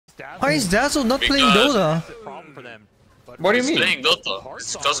Why is Dazzle not playing Dota? What do you He's mean? playing Dota.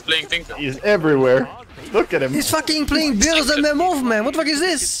 He's just playing Tinker. He's everywhere. Look at him. He's fucking playing Bills and Memov, man. What the fuck is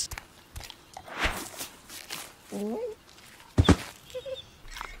this?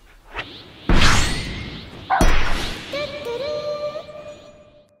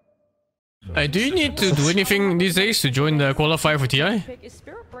 Do you need to do anything these days to join the qualifier for TI?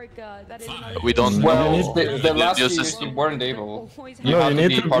 We don't. Well, the last years you weren't able. You No, have you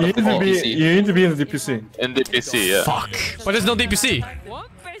need to be in the DPC. In the PC, yeah. Fuck. But there's no DPC.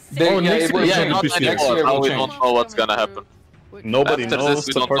 Next year, Yeah, not DPC. anymore. year Now will we change. don't know what's gonna happen. Nobody After knows. this,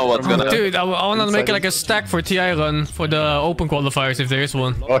 we don't know what's apart gonna from- Dude, I wanna make like a stack for TI run for the open qualifiers if there is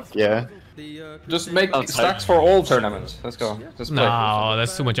one. Fuck yeah. Just make stacks for all tournaments. Let's go. Just play. No,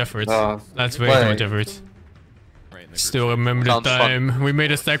 that's too much effort. No. That's way Play. too much effort. Still remember the Sounds fun. time we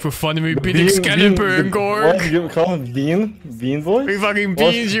made a stack for fun and we beat Excalibur and What Gorg. did you call him? Bean boy? We fucking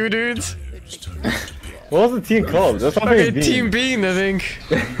beat you, dude. What was the team called? That's Fucking Team Bean, I think.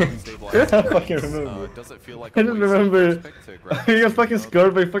 I fucking remember. I just remember. He got fucking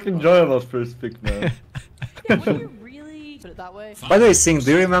scored by fucking Joy on us first pick, man. By the way, Sing,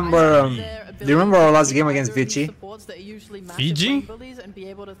 do you remember our last game against Vichy? Fiji?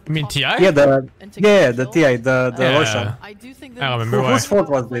 You mean TI? Yeah, the TI, the Roshan. I remember why. Whose fault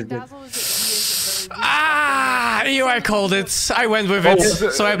was this, dude? Ah, I called it. I went with it,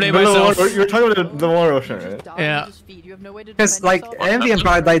 so I blame myself. You're talking about the one Ocean, right? Yeah. Because, like, Envy and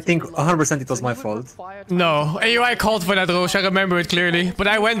Pride, I think 100% it was my fault. No, I called for that Roche, I remember it clearly. But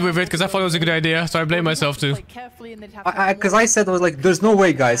I went with it because I thought it was a good idea, so I blame myself too. Because I said, I was like, there's no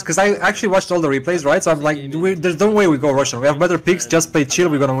way, guys. Because I actually watched all the replays, right? So I'm like, there's no way we go Russian. We have better picks, just play chill,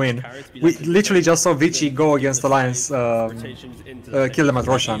 we're gonna win. We literally just saw Vichy go against Alliance, kill them at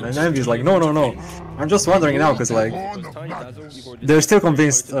Russian. And Envy's like, no. I'm just wondering now, because, like, they're still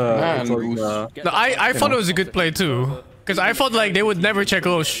convinced. No, I thought it was a good play too. Because I thought like they would never check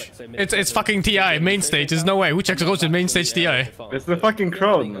Roche. It's fucking TI, main stage, there's no way. Who checks Roche in main stage TI? It's the fucking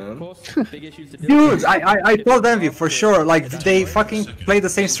crowd, man. Dude, I told Envy for sure, like, they fucking play the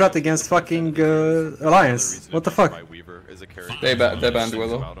same strat against fucking Alliance. What the fuck? They banned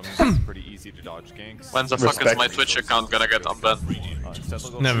Willow. When the fuck is my Twitch account gonna get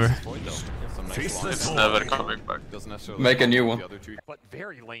unbanned? Never. It's never coming back. Make a new one.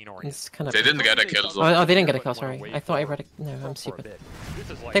 It's kind of... They didn't get a kill, so. Oh, they didn't get a kill, sorry. I thought I read a... No, I'm stupid.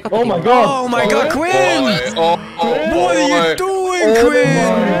 Take out the Oh my game. god! Oh my god, Quinn! What are you doing, Quinn?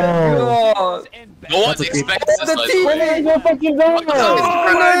 No one expects this. You're fucking dead!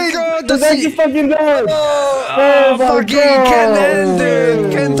 Oh my god, That's actually fucking dead! Oh, fucking Ken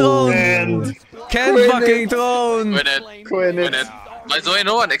ended! Ken throne! Ken fucking throne! Win it. By the way,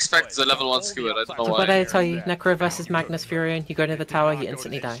 no one expects the level 1 skewer, I don't know What did I why. tell you? Necro versus Magnus Furion, you go to the tower, you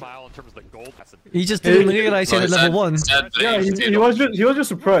instantly die. He just didn't realize he had a level 1. Yeah, he was just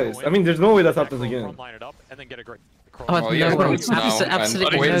surprised. I mean, there's no way that happens again. Oh, Oh, yeah, no, it's now, and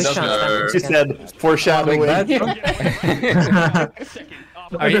absolutely Quinn no chance. doesn't that happens She again. said, foreshadowing.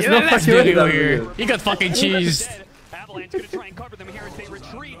 There's no That's fucking way video that here. happens. He got fucking cheesed.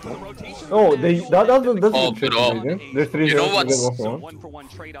 Oh, that doesn't Oh, but There's 3 you know heroes, what's- there's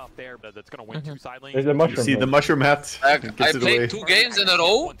 1-for-1. There's the mushroom. See the mushroom hat. I Gets it away. played 2 games in a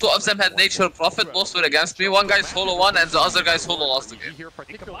row, 2 of them had Nature Prophet, both were against me, one guy solo won and the other guy solo lost the game.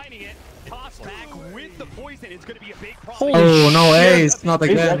 Oh, no way, it's not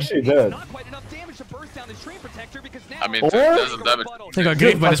He's again. actually dead. I mean, it doesn't damage. They got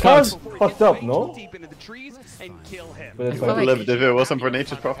gave by the Pascal's spout. fucked up, no? But it's I feel fine. like- If it wasn't for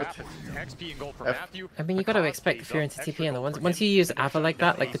Nature's Prophet. I mean, you gotta expect the Furion to TP in the once you use Ava like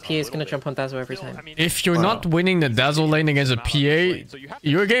that, like the PA is gonna jump on Dazzle every time. If you're not winning the Dazzle lane against a PA,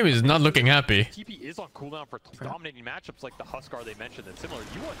 your game is not looking happy. What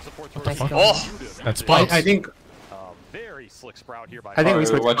Oh! That's spots. I think Are we you switched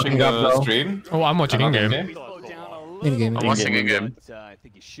watching fucking up, the though. stream? Oh, I'm watching in-game. In-game. I'm watching in game.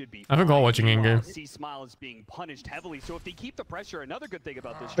 I think I'm watching in-game.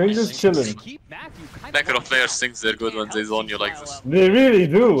 They're just chilling. Necro players think they're good when they zone you like this. They really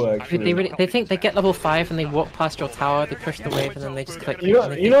do, actually. They think they get level 5 and they walk past your tower, they push the wave and then they just click. You know,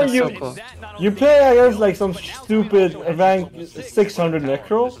 and they you think know, that's you so cool. you play against like some stupid rank 600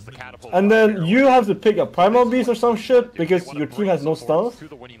 Necro, and then you have to pick a Primal Beast or some shit because your team has no stuns,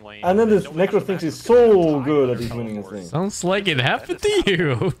 and then this Necro thinks he's so good that he's winning his thing. Sounds like it happened to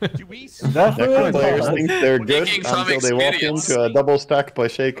you. Definitely. Necro players think they're good Speaking from until they walk experience. into a double stack by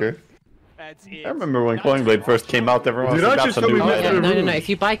Shaker. I remember when Quelling Blade first came out, everyone was like, that's a new No. If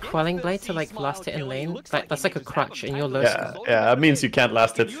you buy Quelling Blade to like last it in lane, that's like a crutch and you're low skill. Yeah, that means you can't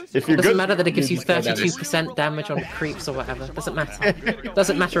last it. If you're Doesn't good, matter that it gives you 32% damage on creeps or whatever. Doesn't matter.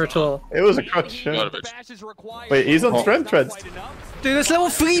 Doesn't matter at all. it was a crutch. Wait, he's on strength treads. Dude, it's level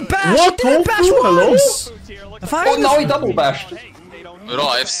 3 bash! What? He did bash Hello? once! Oh, now he double bashed. Bro,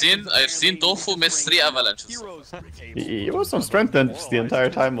 I've seen Tofu miss 3 avalanches. He was on strength ends the entire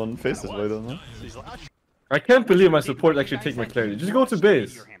time on faces, I don't know. I can't believe my support actually take my clarity. Just go to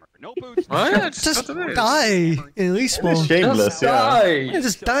base. Just die in respawn. Shameless, yeah. Yeah,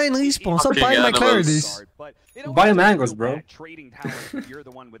 just die in respawn. Stop buying my clarities. Buy mangoes, bro.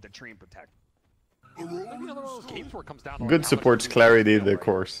 Good supports clarity the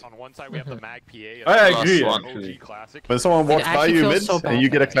course. I agree, actually. When someone walks by you mid and you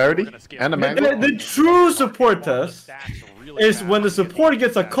get a clarity and a mango. The true support test is when the support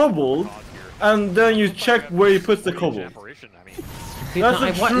gets a cobble, and then you check where he puts the cobble. Dude,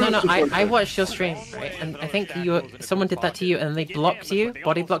 I watched your stream, right? And I think someone did that to you, and they blocked you,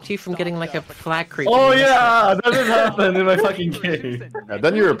 body blocked you from getting like a flag creep. Oh yeah, that did happen in my fucking game. Yeah,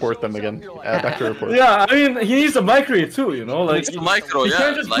 then you report them again. Back to report. Yeah, I mean he needs a micro too, you know, like He needs a micro, he yeah,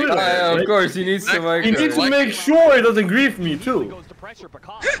 can't just like- put it, right? Of course, he needs to He needs to make sure he doesn't grief me too.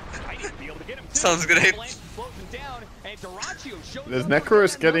 Sounds great. This Necro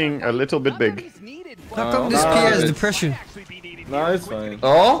is getting a little bit big. How come this PA has depression? No, it's fine.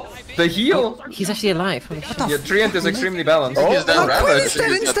 Oh, the heal. He's actually alive. Holy shit. Yeah, Treant is extremely balanced. He's done ravage.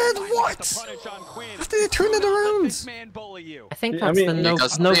 Instead, what? After they turn it around? I think Yeah, I that's mean,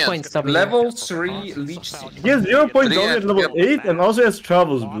 the no points W. Level 3 leech seed. He has 0 points only at level 8 and also has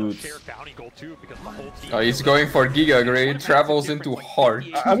travels boots. Oh, he's going for Giga Grade, travels into Heart.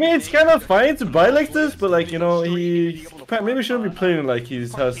 I mean, it's kind of fine to buy like this, but like, you know, he maybe shouldn't be playing like he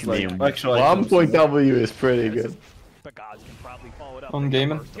has like actual items. 1.W is pretty good. On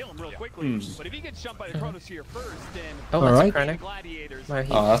gaming. Oh, that's a Chrono. Where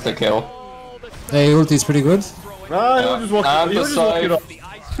he... Oh, that's a kill. Hey, ulti is pretty good. Nah, he'll just walk it off.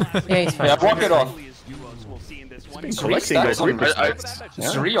 Yeah, he's fine. Yeah, walk it off. Collecting those Reaper stacks.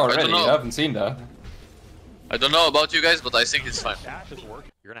 3 already, I haven't seen that. I don't know about you guys, but I think it's fine.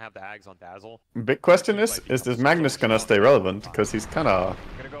 You're gonna have the Ags on Dazzle. Big question is this Magnus gonna stay relevant? Because he's kinda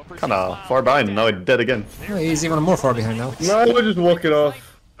far behind, now he's dead again. Oh, he's even more far behind now. No, we'll just walk it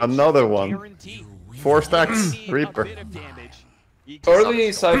off. Another one. 4 stacks, Reaper.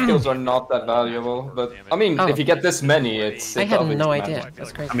 Early side kills are not that valuable, but I mean, Oh. if you get this many, it's. I had obviously no matters. idea.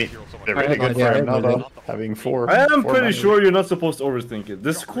 That's crazy. I mean, they're really good for him now though, having 4. I am 4 pretty Magnus. sure you're not supposed to overthink it.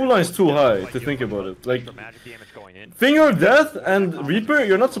 This cooldown is too high to think about it. Like, Finger of Death and Reaper,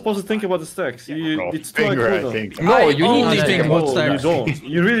 you're not supposed to think about the stacks. It's too high Finger, I cooldown. think. No, you need only to think about No, you stacks. don't.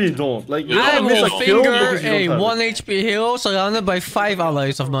 You really don't. Like, you I don't miss will a kill finger because you a don't have 1 it. HP hero surrounded by 5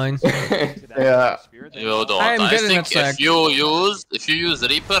 allies of mine. Yeah. You don't. I am I getting think that sack. if you use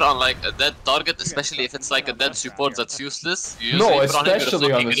Reaper on like a dead target, especially if it's like a dead support that's useless, you use No, Reaper on him,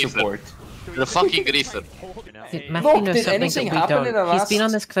 especially on you're a the fucking support. griefer. You're a fucking griefer. Dude, Matthew knows did something anything that we happen in the don't. He's been last-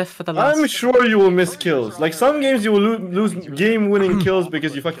 on this cliff for the last... I'm sure you will miss kills. Like, some games you will lose game-winning kills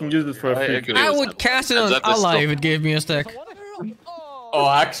because you fucking used it for a I free agree. kill. I would cast it on That is ally tough. if it gave me a stack. Oh,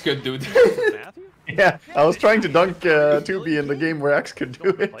 Axe could do that. Yeah, I was trying to dunk 2B in the game where Axe could do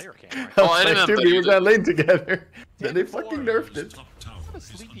it. I I was like, remember 2B you was that lane together. Then they fucking nerfed it.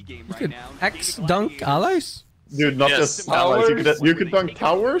 X dunk allies? Dude, not Yes. just allies. You could dunk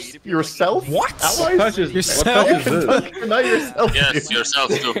towers yourself. What? What patch is, what Yourself? patch is this? Not yourself. Yes, dude. yourself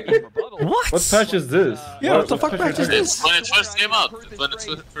too. What? What patch is this? Yeah, what the fuck patch is this? It's when it first came out. When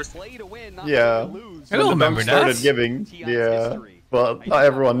it first. Yeah. I don't remember Started that. giving. Yeah. Well, not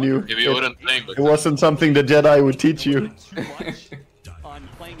everyone knew. If you weren't playing, It wasn't something the Jedi would teach you.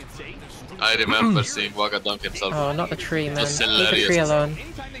 I remember seeing Wagga dunk himself. Oh, not the tree, man. That's Leave the hilarious. tree alone.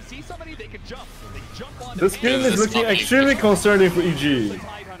 This game is looking extremely concerning for EG.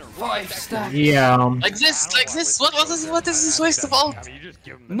 Yeah. Like this. What is this waste of ult?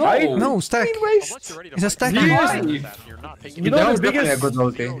 No. No, stack. It's a stack. You know That was the definitely a biggest... good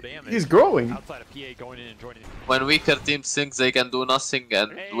ulti. He's growing. When weaker teams think they can do nothing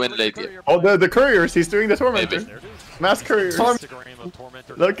and win late game. Oh, the couriers. He's doing the tormentor. Mass couriers.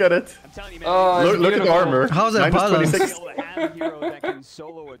 Look at it. Look at the armor. How's that Minus balance?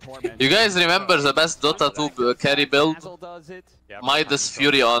 26. You guys remember the best Dota 2 carry build? Midas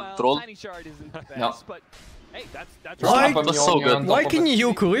Fury on Troll? No. Why? That's so good. Why can you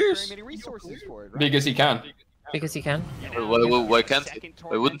heal careers? Because he can. Because you can. Why can't he?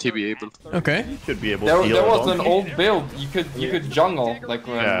 Why wouldn't he be able? Okay. Should be able There, to heal there a was an donkey. old build. You could jungle like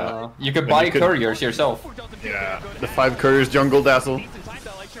when you could When buy you could- couriers yourself. Yeah. The 5 couriers jungle dazzle.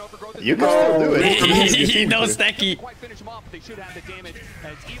 You can still do it. No stacky.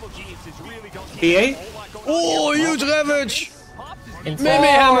 PA? Oh, huge ravage. Insane. Meme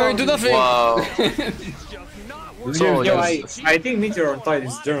hammer into nothing. Wow. Yo, I think Meteor on Tide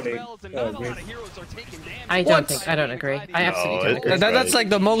is generally great. I don't agree. I absolutely don't agree. That's like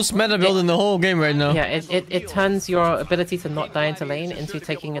the most meta build in the whole game right now. Yeah, it turns your ability to not die into lane into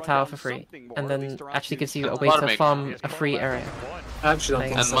taking a tower for free, and then actually gives you a way to farm a free area. I actually don't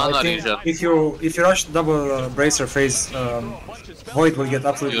think And so. mana I think regen. if you rush double bracer phase, Void will get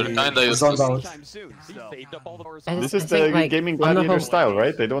absolutely You're kinda zoned useless. out. This is the gaming gladiator style,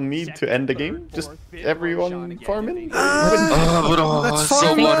 right? They don't need to end the game. Just everyone farming. That's so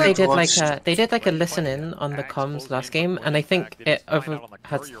fine. boring They to did watch. they did like a listen in on the comms last game, and I think it had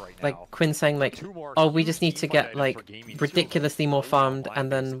like Quinn saying like, oh, we just need to get like ridiculously more farmed,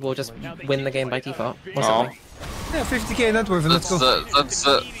 and then we'll just win the game by default or something. Yeah, 50k net worth. Let's go. That's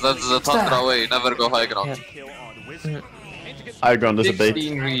the Tundra way. Never go high ground. High ground is a bait.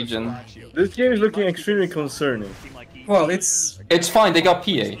 16 region. This game is looking extremely concerning. Well, it's It's fine. They got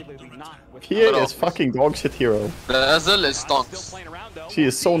PA. PA is fucking dog shit hero. DAZZLE is stonks. She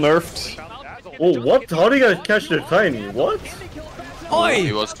is so nerfed. Oh, what? How do you guys catch the tiny? What?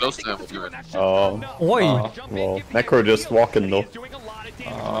 He Oi! was close to him. Even. Oh, Oi! well, Necro just walking though.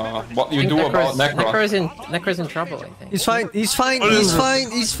 What you do about Necro? Necro's in trouble, I think. He's fine. He's fine. He's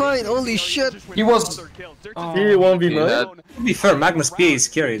fine. He's fine. Holy shit! He was. He won't be He mad. had, to be fair, Magnus PA is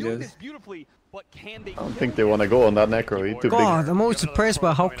scary, dude. I don't think they want to go on that Necro. He's too God, I'm always surprised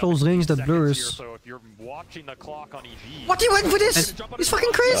by how close range that blur is. What, he went for this? He's fucking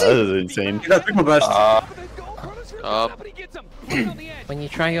big. crazy! That is insane. You got triple burst. When you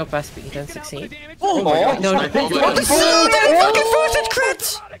try your best but you don't succeed. Oh my God. No, What the fuck? That fucking first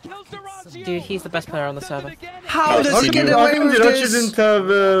crit! dude, he's the best player on the server. How does he get How away come with you actually this? didn't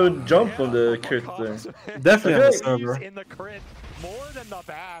have jump on the crit there? Definitely on the server.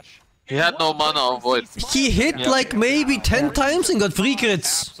 he had no mana on Void. He hit like maybe 10 times and got 3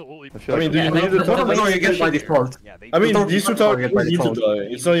 crits. I mean, do you need the No, no, you get by default. I mean, Don't- these two don't towers forget by need to default. die.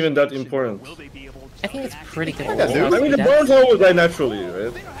 It's not even that important. I think it's pretty good. I mean, the bottom tower will die naturally,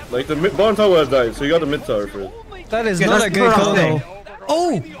 right? Like, the bottom tower has died, so you got the mid tower for it. That is Yeah, not that's a great call thing. though.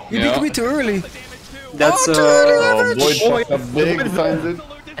 Oh! You Yeah. beat me too early. That's Oh, too early, Oh, Ravage! Void fucked up big times it.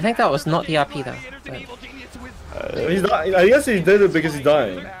 I think that was not the RP though. But I guess he did it because he's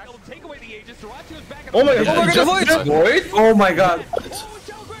dying. Oh my god! Oh my god, Void! Oh my god.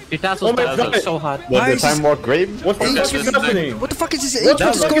 dude, Dazzle's God. so hard. What, Why the is this- time walk grave? What the fuck is happening? What the fuck is this What age? the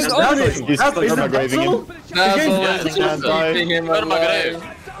What is fuck is going on? happening? He's perma graving him.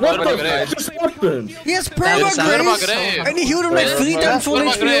 What the fuck just happened? He has Perma perma grave. and he healed him like 3 times full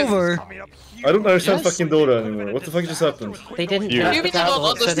Perma HP grave. over. I don't understand fucking Dota anymore. What the fuck just happened? They didn't You- draft You the mean you don't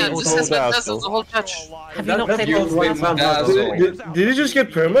Dazzle, so they understand? This also... is like DAZZLE the whole patch. Have you not played You Dota? win with Dazzle. Did he just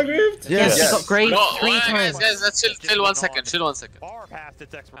get permagraved? Yes, he Yes. got grade No, 3 guys, times. let's chill 1 second. Chill 1 second.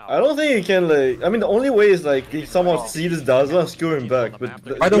 I don't think he can, like. I mean, the only way is like he somehow see this Dazzle and skewer him back.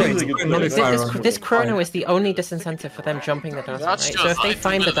 But By the way, he's a good it's player. not This, Fire. this chrono is the only disincentive for them jumping the Dazzle, right? That's So if they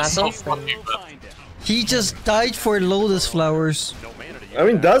find the Dazzle, then... fucking bad. He just died for lotus flowers. I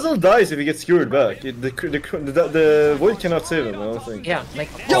mean, Dazzle dies if he gets skewered back. The Void cannot save him. I don't think. Yeah, like,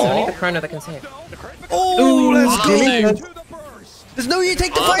 it's only the chrono that can save. Oh, let's Oh, go! There's no you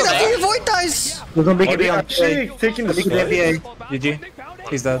take the fight after your void dies! There's no big Are they APA on actually taking the Big fight? APA. GG.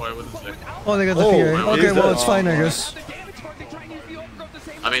 He's dead. Oh, they got the Oh, PA. Okay, is well, that- it's fine, I guess.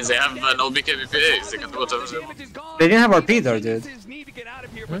 I mean, they have no BKB PAs. They can do whatever they want. They didn't have RP there, dude. And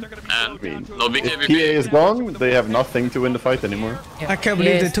no If BKB PA is gone, they have nothing to win the fight anymore. I can't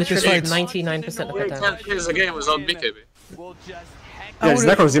believe they took this fight. 99% of the You damage. can't play the game without BKB. Yeah, his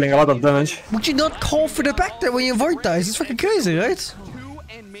Necro's dealing a lot of damage. Would you not call for the back there when your void dies? It's fucking crazy, right?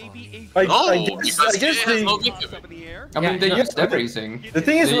 I No, guess because he has no the BKB. I mean, they Yeah, used everything.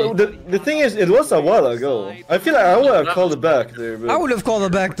 thing is They- the thing is it was a while ago. I feel like I would have called it back there. But I would have called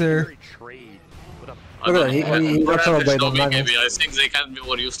it back there. Look at that, he got covered by no the Magnus. BKB. I think they can be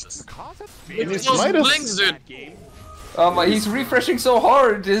more useless. His Those Midas- blinks, dude. He's refreshing so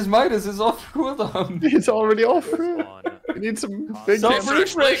hard. His Midas is off cooldown. It's already off. We need some big Stop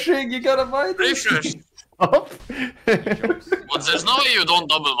Refresh, refreshing. You gotta Midas. Refresh. up. But there's no way you don't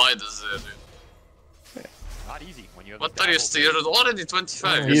double Midas, dude. What are you still? You're already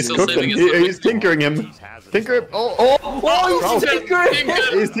 25. He's still cooking. saving it. He's tinkering him. Tinker. Oh, he's tinkering.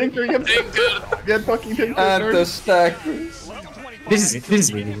 He's tinkering him. Get fucking tinkered. And the stack. This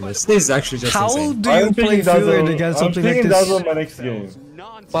is ridiculous. This is actually just How insane. do you play Furion against something like this? DAZZLE my next game.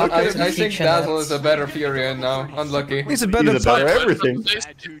 But I think DAZZLE is a better Furion now. Unlucky. He's a better better puck, everything.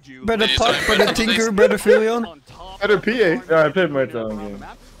 better puck, better tinker, better Furion. Better PA. Yeah, I played my time game.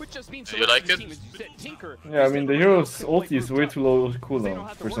 Do you like it? Yeah, I mean the hero's ulti is way too low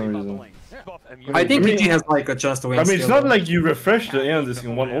cooldown for some reason. I think he has like a chance to win. I mean, it's still, not like you refresh the Aeon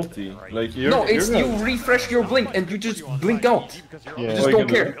in one ulti. Like No, it's you refresh your blink and you just blink out. Yeah. Just don't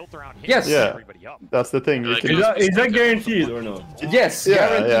care. Yes. Yeah. That's the thing. You can Is that guaranteed or no? Yes. yeah,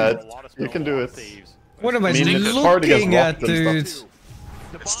 Guaranteed. yeah. You can do it. What am I it's hard against looking at, Rock and dude?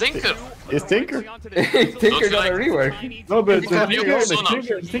 It's Tinker. Is Tinker? Tinker got a rework. No, but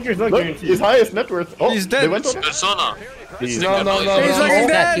Tinker's not Look, guaranteed. his highest net worth. Oh, He's dead. They went on it. Persona. No. He's fucking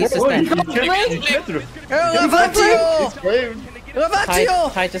dead! He's just dead.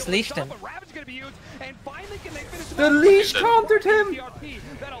 Ravatio! Ty just leashed him. The leash countered him.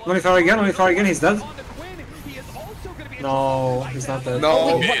 Let me fire again, he's dead. No, he's not dead.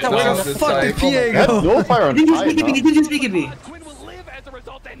 No. Where the fuck did PA That's go? no fire on He didn't Tide, use BKB, huh? he didn't use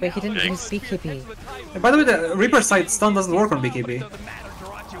BKB. Wait, he didn't use BKB. And by the way, the Reaper side stun doesn't work on BKB.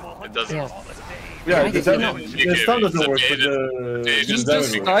 It doesn't. Yeah. Yeah, Why did he not? the stun doesn't work, but the Just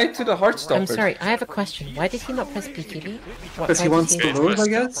damage works. tied to the Heartstopper. I'm sorry, I have a question. Why did he not press BKB? Because he wants to lose, I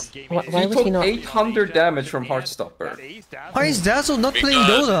guess. Why He would took he not? 800 damage from Heartstopper. Why is Dazzle not playing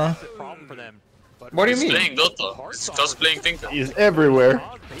Because- Dota? What do you He's mean? playing Dota. It's just playing Tinker. He's everywhere.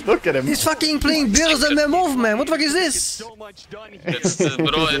 Look at him. He's fucking playing Bills and their move, man. What the fuck is this? It's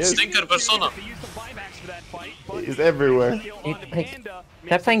bro, it's Tinker Persona. He's everywhere.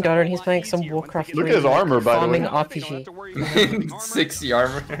 They're playing Dota and he's playing some Warcraft 3 Look at his armor, by the way. farming RPG. 60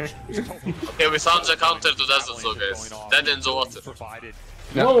 armor. Okay, we found the counter to Dazzle, so guys. Dead in the water.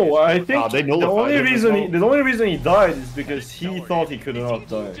 No, I think they the nullified only reason he died is because he thought he could not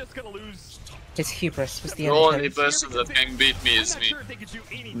die. His hubris was the The only end. person that can beat me is me.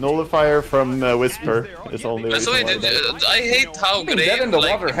 Nullifier from Whisper is only. By the way, reason why I hate how Dead Grave, in the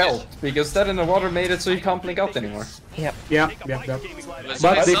like, water helped, because Dead in the water made it so you can't blink out anymore. Yep. Yeah.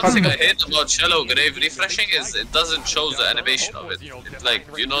 But they something I can't- hate about Shallow Grave refreshing is it doesn't show the animation of it. It like,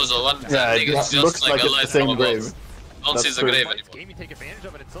 you know, the one Yeah, thing it is looks just like like a it's light the same from grave. above. Don't That's see the true. grave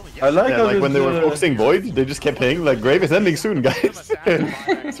anymore. I like Yeah, how like when they were this, focusing Void, they just kept saying like Grave is ending soon, guys.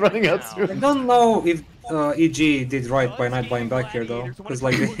 It's running out I soon. don't know if EG did right by not buying back here though, because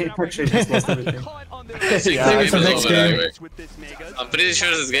like they actually just lost everything. I think Yeah, the it's the game is next over game. anyway. I'm pretty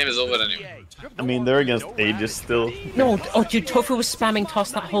sure this game is over anyway. I mean, they're against Aegis still. No, oh dude, Tofu was spamming toss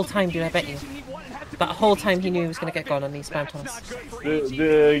that whole time, dude, I bet you. That whole time he knew he was gonna get gone on these spam toss.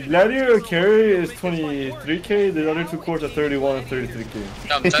 the Gladiator carry is 23k, the other two cores are 31 and 33k.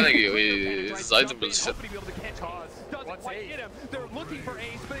 I'm telling you, his item bullshit.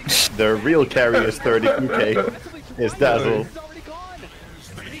 Their real carry is 32k. Is Dazzle.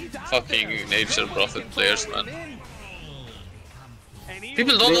 Fucking nature prophet players, man.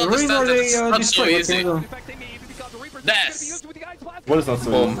 People don't They ruined understand that already, it's not so destroyed, easy. okay, Death! What is not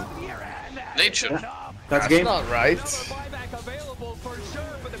so easy? Nature. That's game. Not right.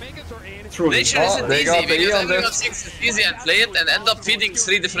 True. Nature isn't they easy got the because E on everyone this. thinks it's easy and play it and end up feeding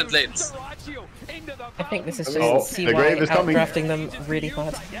 3 different lanes. I think this is just Oh, CY the grave is coming. outdrafting them really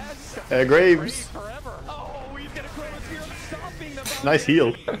hard. Graves. Nice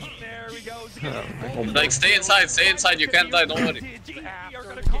heal. Like, stay inside, you can't die, don't worry.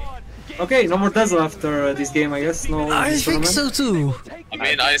 Okay, no more Dazzle after this game, I guess. No. I this think tournament. so too. I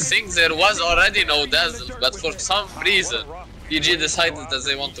mean, I think there was already no Dazzle, but for some reason, EG decided that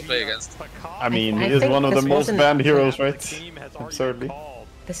they want to play against. I mean, I he is think one of the this most wasn't- banned heroes, right? Absurdly.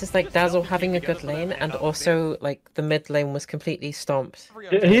 This is like Dazzle having a good lane, and also like the mid lane was completely stomped.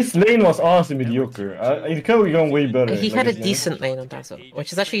 His lane was honestly mediocre. It could have gone way better. He like had a his lane. decent lane on Dazzle,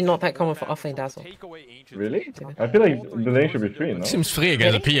 which is actually not that common for offlane Dazzle. Really? I feel like the lane should be free, no? Seems free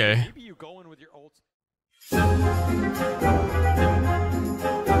against a PA.